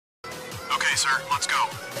Okay, sir, let's go.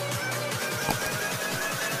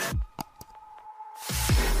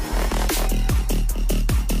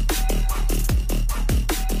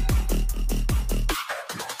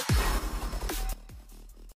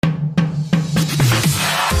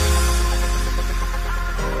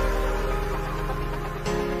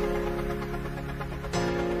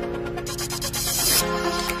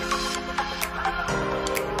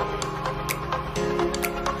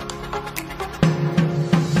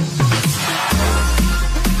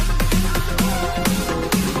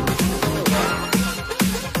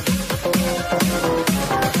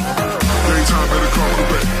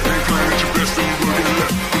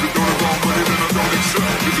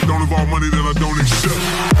 Money that I don't accept.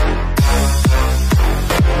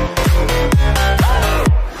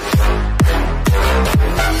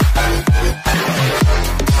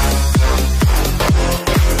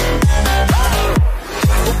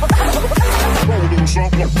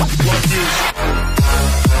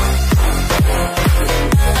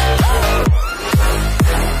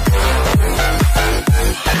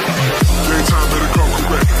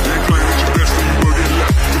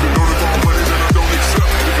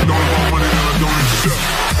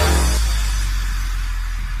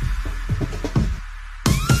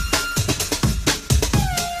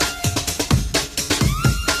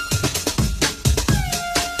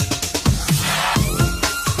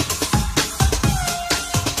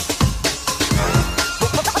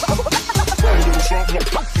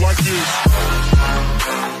 Like this.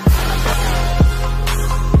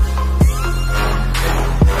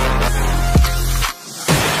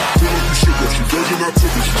 She virgin, I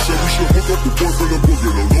took it. She said we should hook up the boyfriend and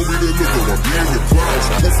boogie. Don't know me, they look up. I be in the clouds.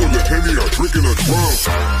 Pool full of Henny, I drink and I drown.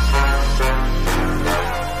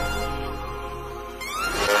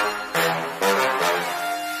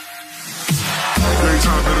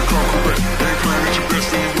 Daytime better come correct. Ain't playing at your best,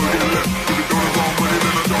 then you will get left. If it don't involve money,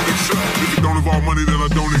 then I don't accept. If it don't involve money, then I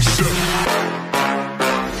don't accept.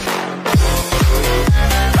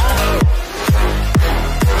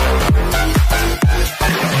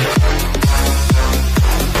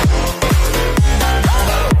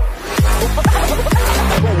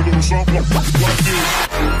 Like this.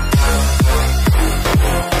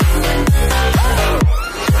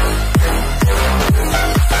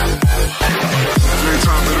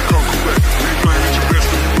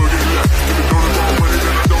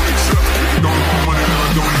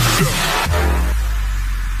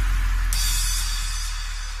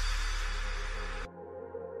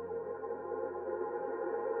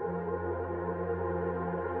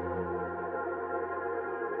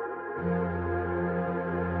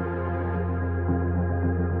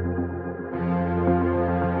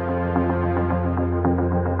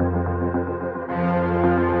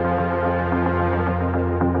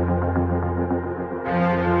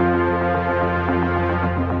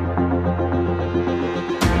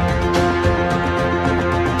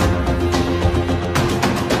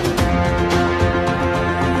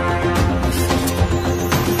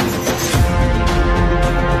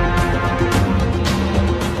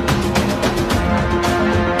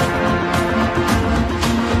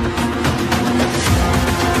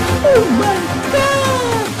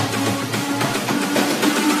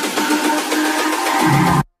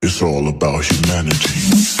 It's all about humanity.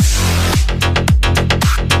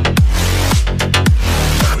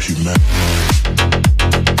 About humanity.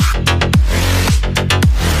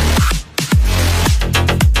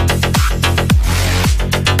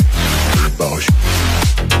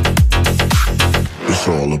 It's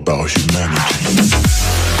all about humanity.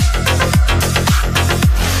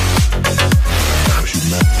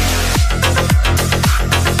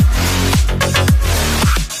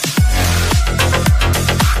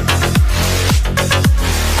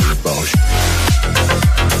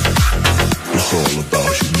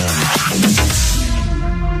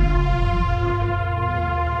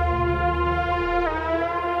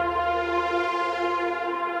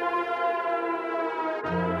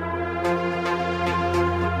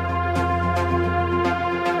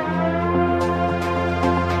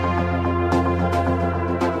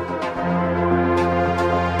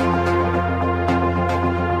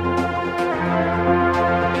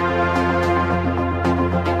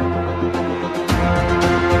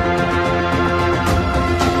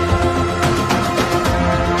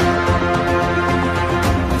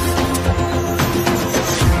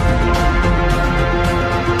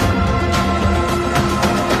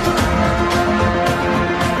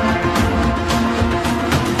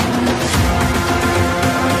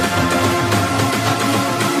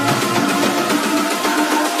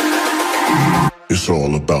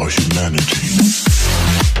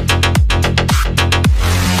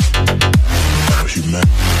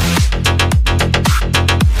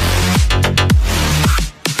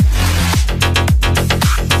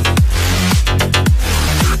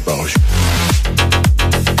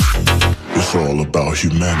 about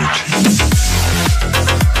humanity.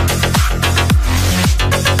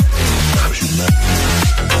 About humanity.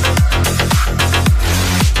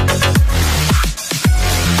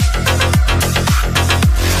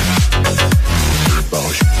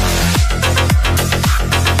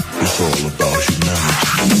 It's all about humanity.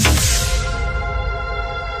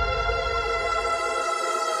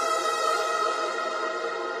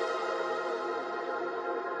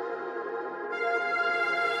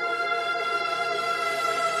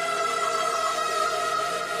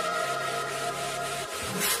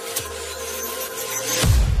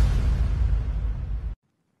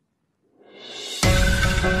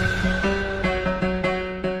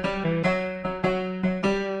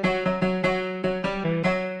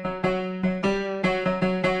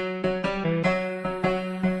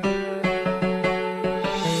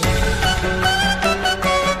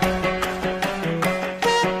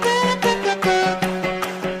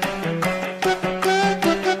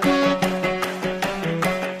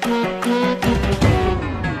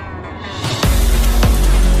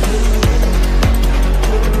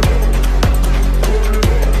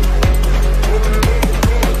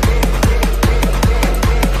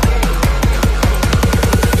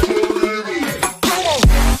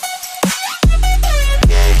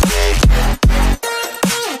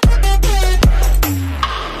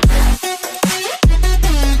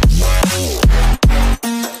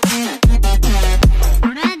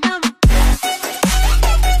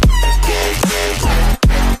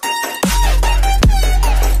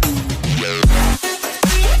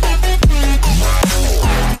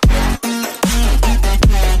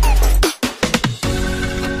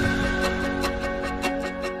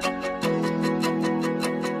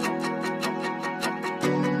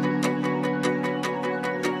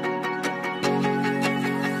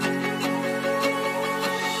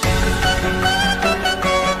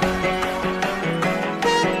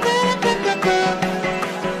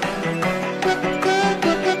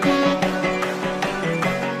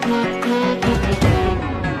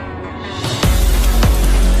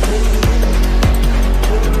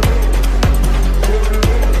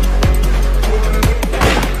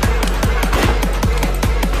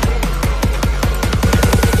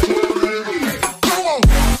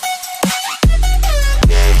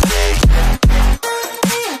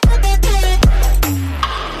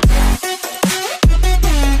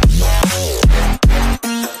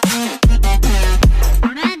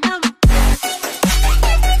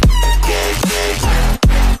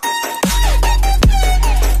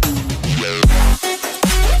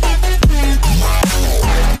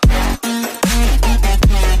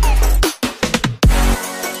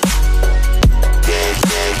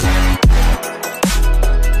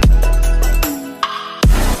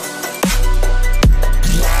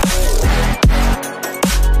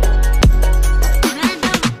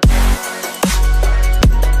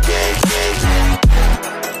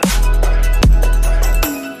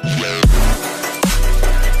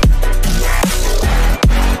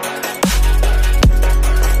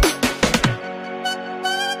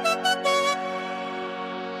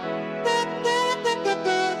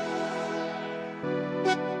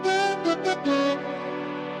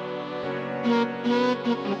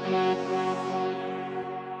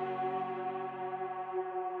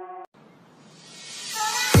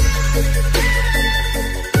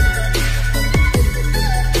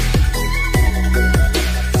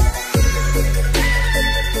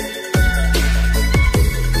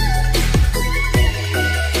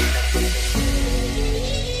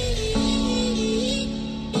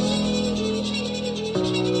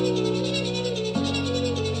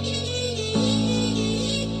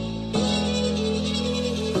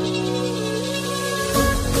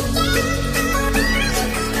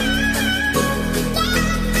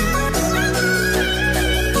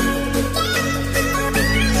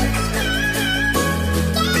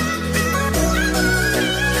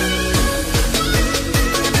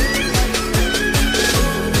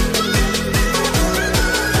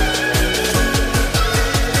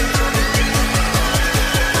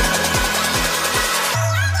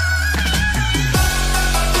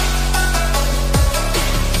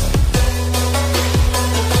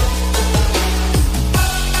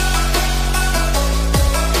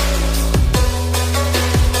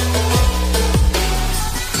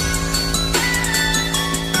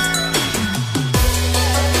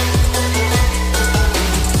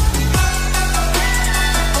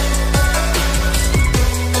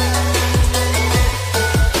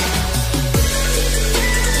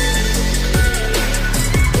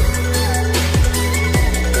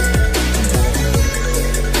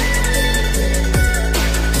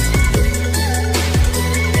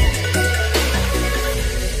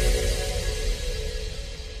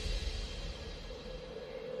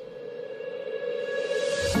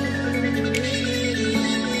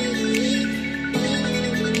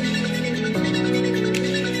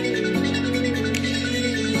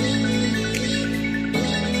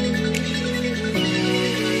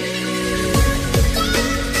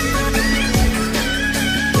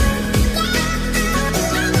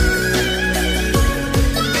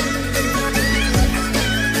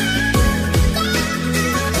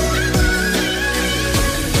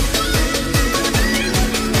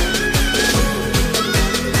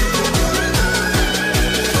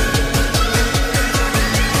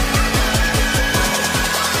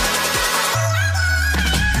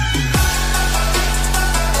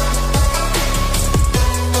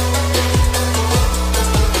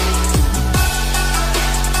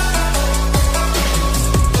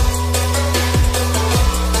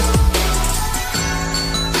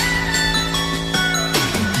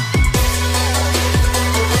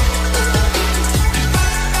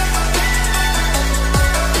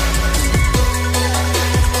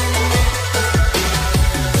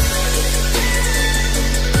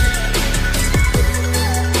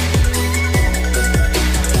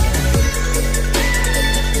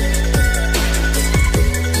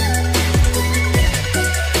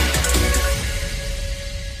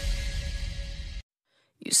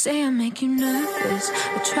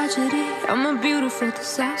 for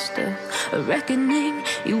disaster, a reckoning.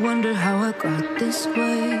 You wonder how I got this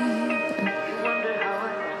way.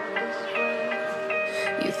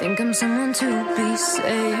 You think I'm someone to be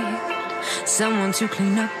saved, someone to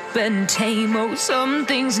clean up and tame. Oh, some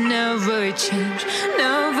things never change,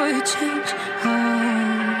 never change.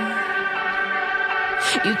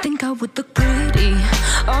 You think I would look pretty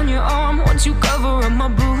on your arm once you cover up my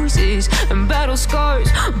bruises and battle scars,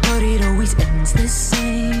 but it always ends the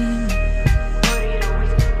same.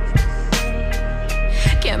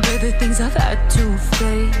 Can't bear the things I've had to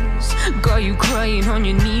face, got you crying on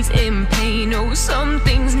your knees in pain. Oh, some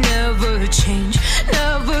things never change,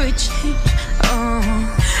 never change.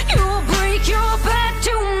 You'll break your back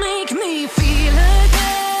to make me feel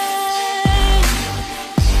again,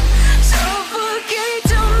 suffocate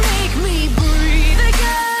to make me breathe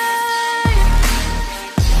again,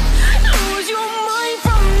 lose your mind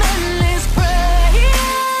from endless pain.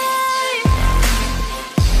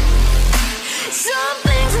 Some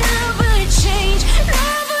things never change,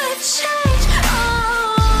 never change.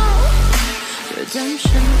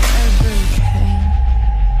 Redemption never came.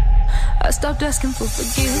 I stopped asking for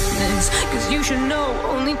forgiveness, cause you should know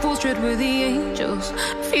only fools tread where the angels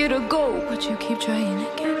fear to go, but you keep trying to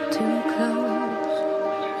get too close.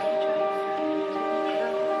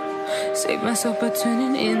 Save myself by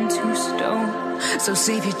turning into stone, so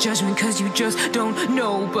save your judgment cause you just don't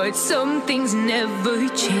know. But some things never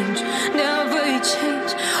change, never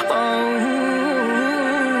change.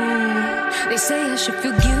 They say I should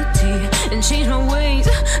feel guilty and change my ways,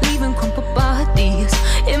 leaving crumpled bodies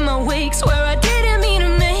in my wake. Swear I didn't mean to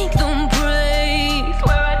make them break,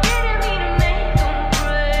 swear I didn't mean to make them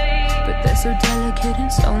break. But they're so delicate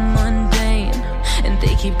and so mundane, and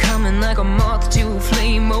they keep coming like a moth to a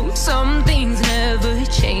flame. Oh, some things never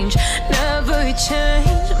change, never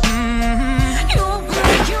change. You'll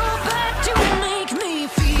break your back to make me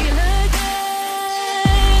feel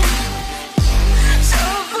again,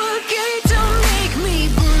 suffocate to make me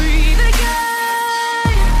breathe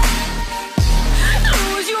again,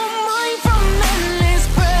 lose your mind from endless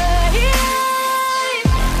pain.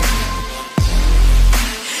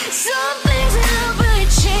 Something